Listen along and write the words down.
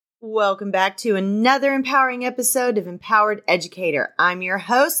Welcome back to another empowering episode of Empowered Educator. I'm your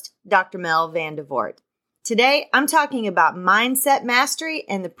host, Dr. Mel Vandevort. Today, I'm talking about mindset mastery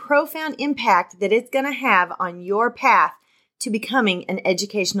and the profound impact that it's going to have on your path to becoming an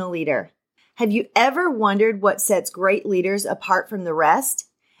educational leader. Have you ever wondered what sets great leaders apart from the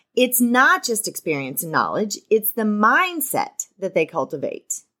rest? It's not just experience and knowledge, it's the mindset that they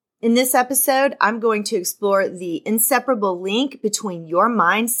cultivate. In this episode, I'm going to explore the inseparable link between your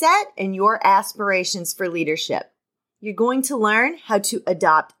mindset and your aspirations for leadership. You're going to learn how to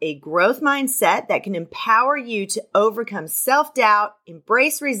adopt a growth mindset that can empower you to overcome self-doubt,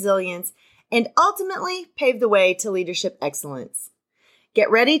 embrace resilience, and ultimately pave the way to leadership excellence.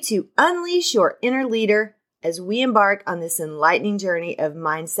 Get ready to unleash your inner leader as we embark on this enlightening journey of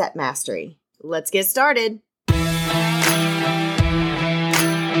mindset mastery. Let's get started.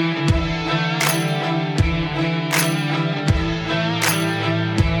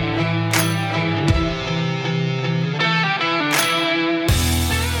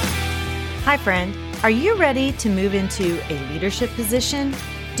 Hi friend, are you ready to move into a leadership position?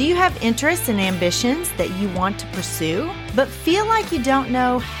 Do you have interests and ambitions that you want to pursue, but feel like you don't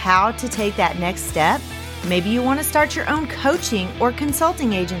know how to take that next step? Maybe you want to start your own coaching or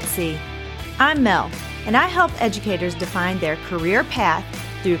consulting agency. I'm Mel, and I help educators define their career path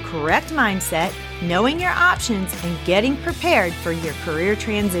through correct mindset, knowing your options, and getting prepared for your career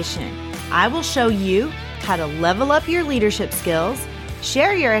transition. I will show you how to level up your leadership skills,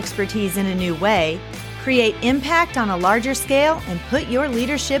 share your expertise in a new way, create impact on a larger scale, and put your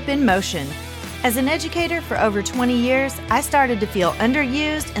leadership in motion. As an educator for over 20 years, I started to feel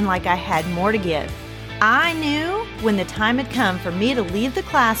underused and like I had more to give. I knew when the time had come for me to leave the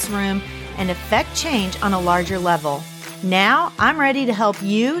classroom and affect change on a larger level. Now, I'm ready to help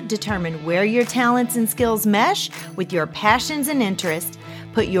you determine where your talents and skills mesh with your passions and interests.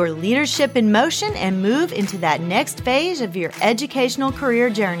 Put your leadership in motion and move into that next phase of your educational career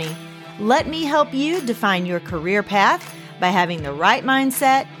journey. Let me help you define your career path by having the right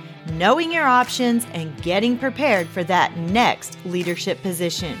mindset, knowing your options, and getting prepared for that next leadership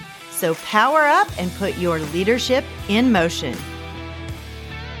position. So power up and put your leadership in motion.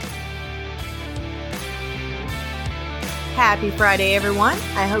 Happy Friday, everyone.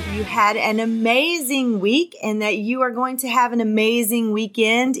 I hope you had an amazing week and that you are going to have an amazing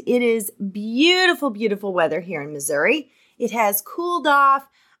weekend. It is beautiful, beautiful weather here in Missouri. It has cooled off.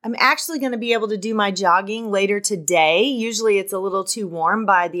 I'm actually going to be able to do my jogging later today. Usually it's a little too warm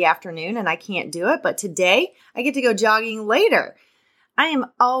by the afternoon and I can't do it, but today I get to go jogging later. I am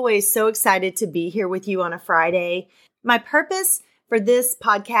always so excited to be here with you on a Friday. My purpose for this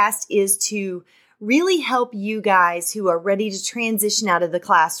podcast is to really help you guys who are ready to transition out of the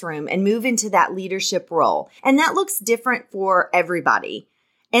classroom and move into that leadership role. And that looks different for everybody.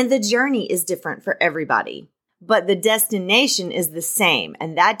 And the journey is different for everybody. But the destination is the same.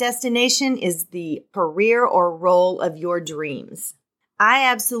 And that destination is the career or role of your dreams. I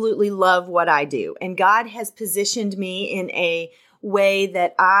absolutely love what I do. And God has positioned me in a way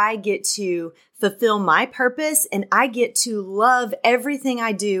that I get to fulfill my purpose and I get to love everything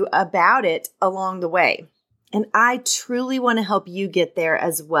I do about it along the way. And I truly want to help you get there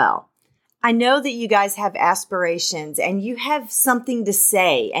as well. I know that you guys have aspirations and you have something to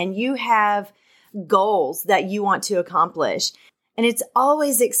say and you have goals that you want to accomplish. And it's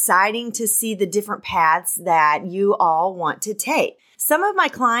always exciting to see the different paths that you all want to take. Some of my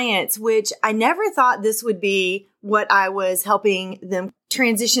clients, which I never thought this would be what I was helping them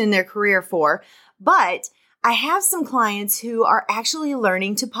transition in their career for, but I have some clients who are actually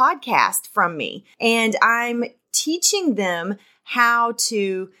learning to podcast from me, and I'm teaching them how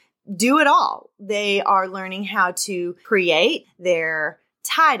to do it all. They are learning how to create their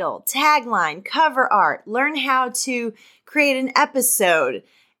title, tagline, cover art, learn how to create an episode,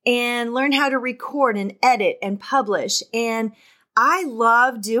 and learn how to record and edit and publish. And I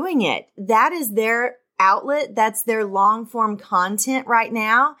love doing it. That is their outlet. That's their long form content right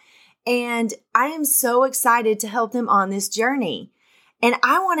now. And I am so excited to help them on this journey. And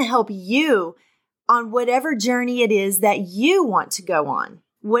I want to help you on whatever journey it is that you want to go on.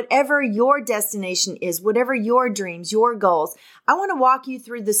 Whatever your destination is, whatever your dreams, your goals, I want to walk you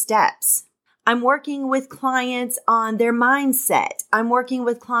through the steps. I'm working with clients on their mindset. I'm working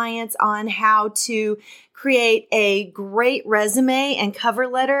with clients on how to create a great resume and cover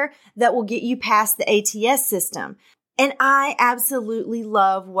letter that will get you past the ATS system. And I absolutely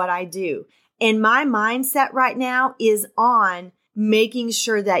love what I do. And my mindset right now is on making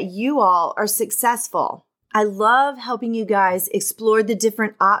sure that you all are successful. I love helping you guys explore the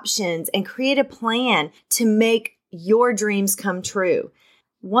different options and create a plan to make your dreams come true.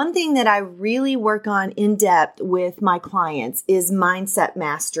 One thing that I really work on in depth with my clients is mindset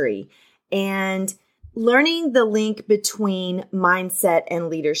mastery and learning the link between mindset and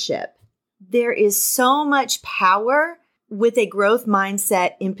leadership. There is so much power with a growth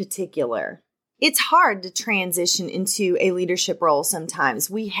mindset in particular. It's hard to transition into a leadership role sometimes.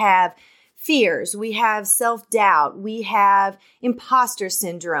 We have fears, we have self-doubt, we have imposter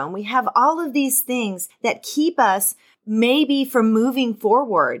syndrome, we have all of these things that keep us maybe from moving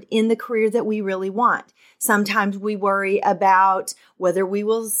forward in the career that we really want. Sometimes we worry about whether we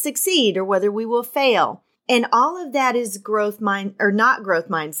will succeed or whether we will fail. And all of that is not growth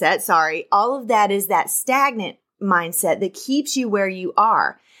mindset, sorry. All of that is that stagnant mindset that keeps you where you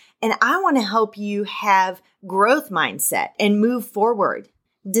are. And I want to help you have growth mindset and move forward.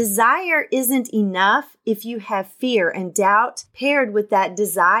 Desire isn't enough if you have fear and doubt paired with that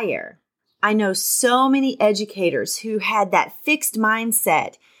desire. I know so many educators who had that fixed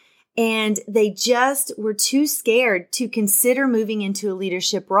mindset and they just were too scared to consider moving into a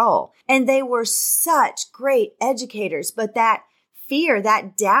leadership role. And they were such great educators, but that fear,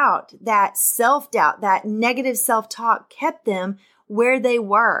 that doubt, that self-doubt, that negative self-talk kept them where they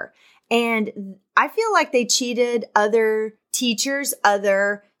were. And I feel like they cheated other teachers,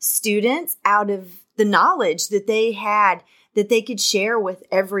 other students out of the knowledge that they had that they could share with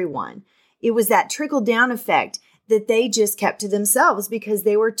everyone. It was that trickle-down effect that they just kept to themselves because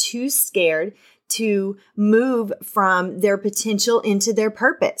they were too scared to move from their potential into their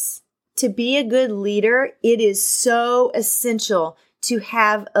purpose. To be a good leader, it is so essential to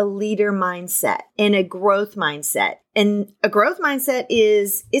have a leader mindset and a growth mindset. And a growth mindset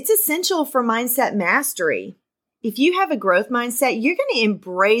it's essential for mindset mastery. If you have a growth mindset, you're going to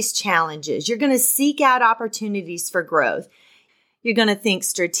embrace challenges. You're going to seek out opportunities for growth. You're going to think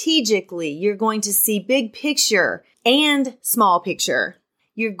strategically. You're going to see big picture and small picture.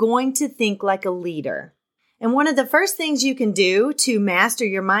 You're going to think like a leader. And one of the first things you can do to master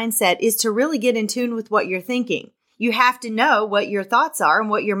your mindset is to really get in tune with what you're thinking. You have to know what your thoughts are and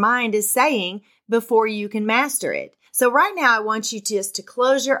what your mind is saying before you can master it. So right now, I want you just to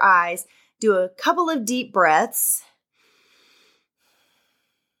close your eyes, do a couple of deep breaths.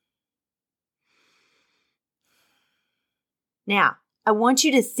 Now, I want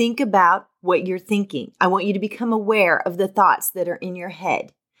you to think about what you're thinking. I want you to become aware of the thoughts that are in your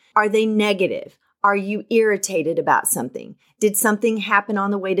head. Are they negative? Are you irritated about something? Did something happen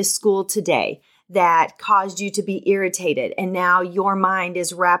on the way to school today that caused you to be irritated? And now your mind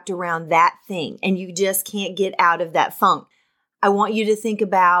is wrapped around that thing and you just can't get out of that funk. I want you to think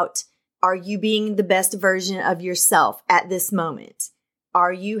about, are you being the best version of yourself at this moment?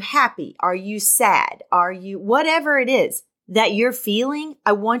 Are you happy? Are you sad? Are you, whatever it is that you're feeling,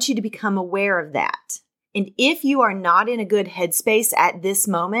 I want you to become aware of that. And if you are not in a good headspace at this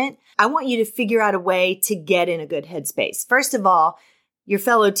moment, I want you to figure out a way to get in a good headspace. First of all, your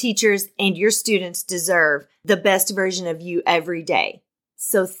fellow teachers and your students deserve the best version of you every day.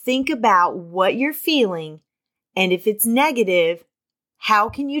 So think about what you're feeling, and if it's negative, how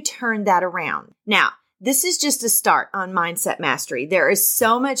can you turn that around? Now, this is just a start on mindset mastery. There is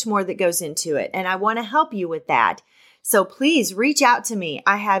so much more that goes into it, and I want to help you with that. So please reach out to me.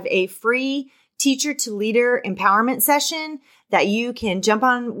 I have a free teacher to leader empowerment session that you can jump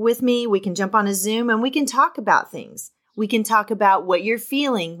on with me. We can jump on a Zoom and we can talk about things. We can talk about what you're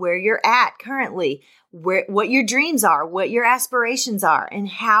feeling, where you're at currently, what your dreams are, what your aspirations are, and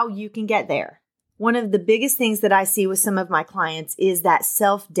how you can get there. One of the biggest things that I see with some of my clients is that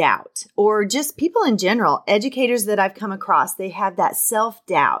self-doubt, or just people in general, educators that I've come across, they have that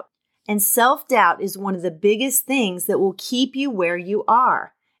self-doubt. And self-doubt is one of the biggest things that will keep you where you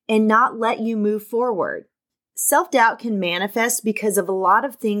are and not let you move forward. Self-doubt can manifest because of a lot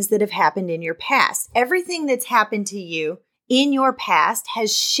of things that have happened in your past. Everything that's happened to you in your past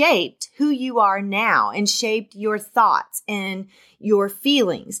has shaped who you are now and shaped your thoughts and your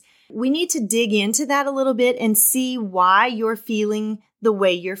feelings. We need to dig into that a little bit and see why you're feeling the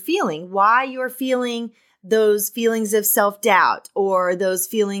way you're feeling, why you're feeling those feelings of self-doubt or those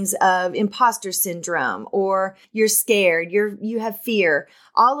feelings of imposter syndrome, or you're scared, you have fear,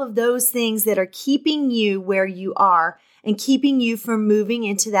 all of those things that are keeping you where you are and keeping you from moving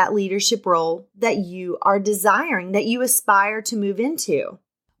into that leadership role that you are desiring, that you aspire to move into.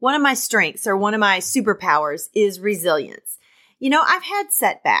 One of my strengths or one of my superpowers is resilience. You know, I've had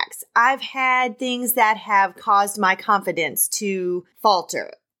setbacks. I've had things that have caused my confidence to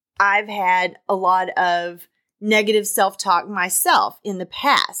falter. I've had a lot of negative self-talk myself in the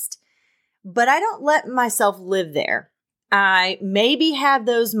past, but I don't let myself live there. I maybe have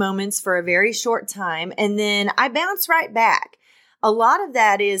those moments for a very short time, and then I bounce right back. A lot of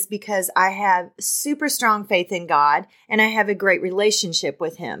that is because I have super strong faith in God and I have a great relationship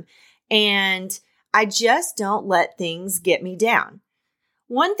with Him. And I just don't let things get me down.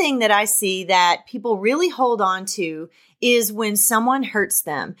 One thing that I see that people really hold on to is when someone hurts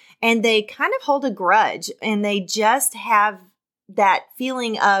them and they kind of hold a grudge and they just have that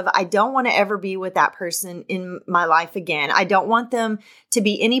feeling of, I don't want to ever be with that person in my life again. I don't want them to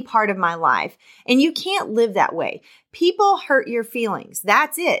be any part of my life. And you can't live that way. People hurt your feelings.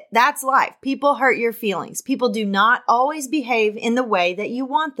 That's it. That's life. People hurt your feelings. People do not always behave in the way that you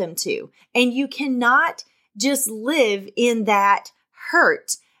want them to. And you cannot just live in that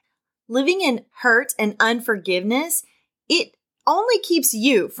hurt. Living in hurt and unforgiveness, it only keeps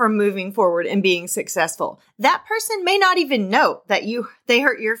you from moving forward and being successful. That person may not even know that they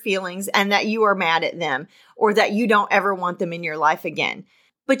hurt your feelings and that you are mad at them or that you don't ever want them in your life again.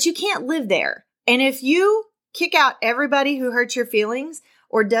 But you can't live there. And if you kick out everybody who hurts your feelings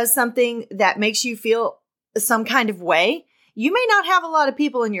or does something that makes you feel some kind of way, you may not have a lot of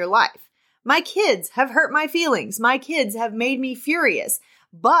people in your life. My kids have hurt my feelings. My kids have made me furious.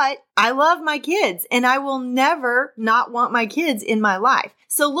 But I love my kids and I will never not want my kids in my life.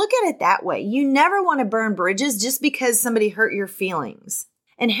 So look at it that way. You never want to burn bridges just because somebody hurt your feelings.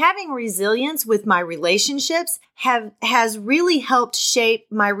 And having resilience with my relationships has really helped shape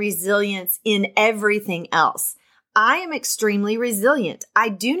my resilience in everything else. I am extremely resilient. I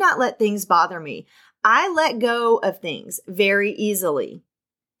do not let things bother me. I let go of things very easily.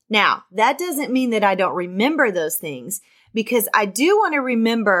 Now, that doesn't mean that I don't remember those things, because I do want to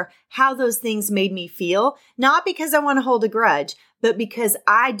remember how those things made me feel, not because I want to hold a grudge, but because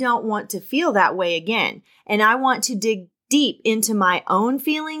I don't want to feel that way again. And I want to dig deep into my own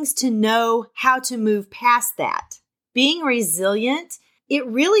feelings to know how to move past that. Being resilient, it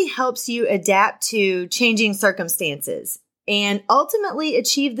really helps you adapt to changing circumstances and ultimately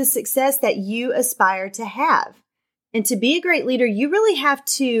achieve the success that you aspire to have. And to be a great leader, you really have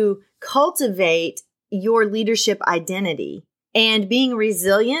to cultivate your leadership identity. And being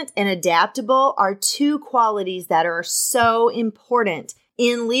resilient and adaptable are two qualities that are so important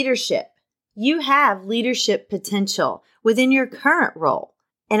in leadership. You have leadership potential within your current role.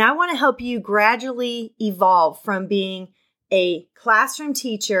 And I want to help you gradually evolve from being a classroom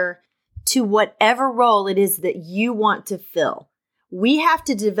teacher to whatever role it is that you want to fill. We have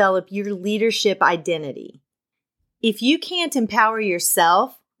to develop your leadership identity. If you can't empower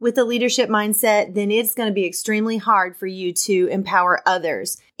yourself with a leadership mindset, then it's going to be extremely hard for you to empower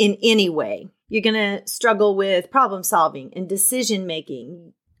others in any way. You're going to struggle with problem solving and decision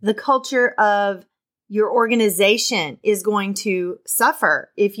making. The culture of your organization is going to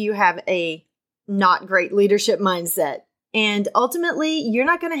suffer if you have a not great leadership mindset. And ultimately, you're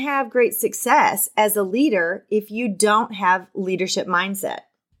not going to have great success as a leader if you don't have leadership mindset.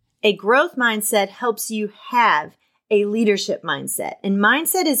 A growth mindset helps you have a leadership mindset. And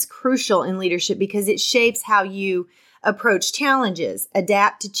mindset is crucial in leadership because it shapes how you approach challenges,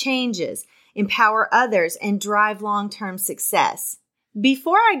 adapt to changes, empower others, and drive long-term success.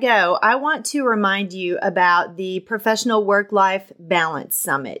 Before I go, I want to remind you about the Professional Work-Life Balance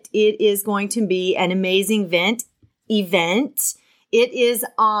Summit. It is going to be an amazing event. It is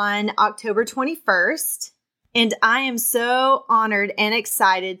on October 21st, and I am so honored and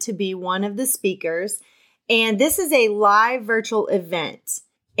excited to be one of the speakers. And this is a live virtual event,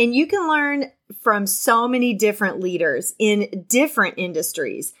 and you can learn from so many different leaders in different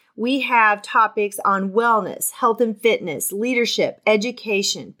industries. We have topics on wellness, health and fitness, leadership,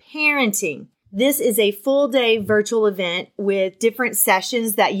 education, parenting. This is a full day virtual event with different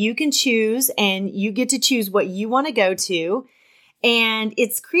sessions that you can choose, and you get to choose what you want to go to. And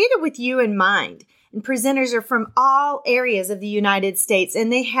it's created with you in mind. And presenters are from all areas of the United States,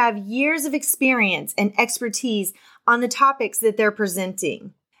 and they have years of experience and expertise on the topics that they're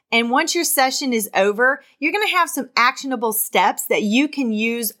presenting. And once your session is over, you're going to have some actionable steps that you can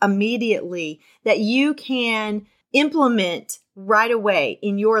use immediately, that you can implement right away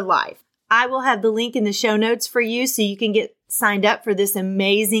in your life. I will have the link in the show notes for you so you can get signed up for this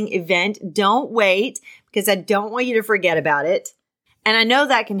amazing event. Don't wait, because I don't want you to forget about it. And I know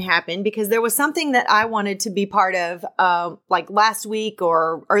that can happen because there was something that I wanted to be part of like last week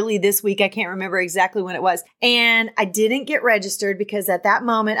or early this week. I can't remember exactly when it was. And I didn't get registered because at that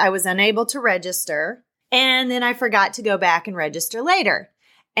moment I was unable to register. And then I forgot to go back and register later.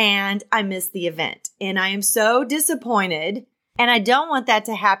 And I missed the event. And I am so disappointed. And I don't want that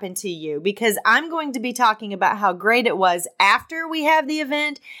to happen to you because I'm going to be talking about how great it was after we have the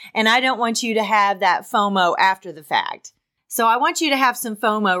event. And I don't want you to have that FOMO after the fact. So I want you to have some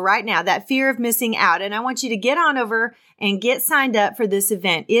FOMO right now, that fear of missing out. And I want you to get on over and get signed up for this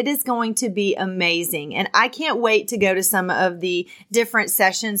event. It is going to be amazing. And I can't wait to go to some of the different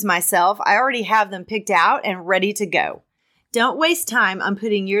sessions myself. I already have them picked out and ready to go. Don't waste time on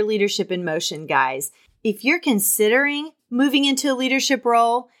putting your leadership in motion, guys. If you're considering moving into a leadership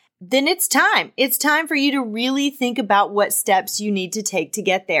role, then it's time. It's time for you to really think about what steps you need to take to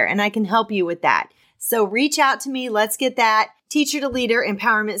get there. And I can help you with that. So reach out to me. Let's get that Teacher to Leader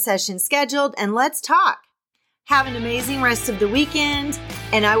empowerment session scheduled and let's talk. Have an amazing rest of the weekend,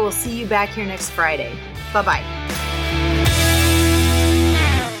 and I will see you back here next Friday. Bye-bye.